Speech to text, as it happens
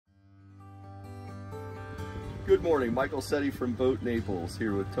Good morning, Michael Setti from Boat Naples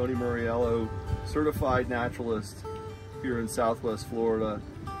here with Tony Mauriello, certified naturalist here in Southwest Florida.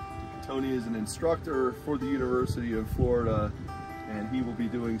 Tony is an instructor for the University of Florida, and he will be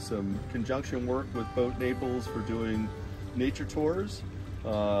doing some conjunction work with Boat Naples for doing nature tours,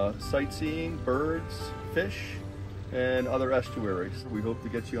 sightseeing, birds, fish, and other estuaries. We hope to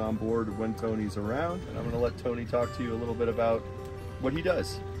get you on board when Tony's around, and I'm going to let Tony talk to you a little bit about what he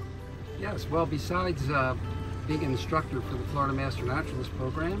does. Yes, well, besides being an instructor for the Florida Master Naturalist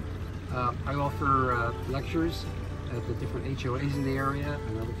program, I offer lectures at the different HOAs in the area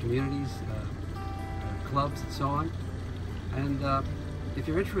and other communities, clubs and so on. And if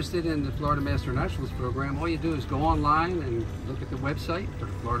you're interested in the Florida Master Naturalist program, all you do is go online and look at the website for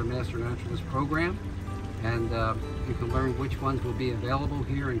the Florida Master Naturalist program, and you can learn which ones will be available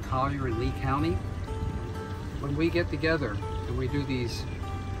here in Collier and Lee County. When we get together and we do these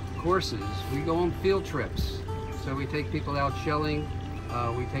courses, we go on field trips. So we take people out shelling,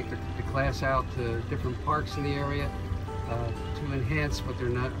 we take the class out to different parks in the area to enhance what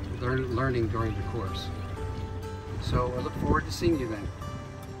they're learning during the course. So I look forward to seeing you then.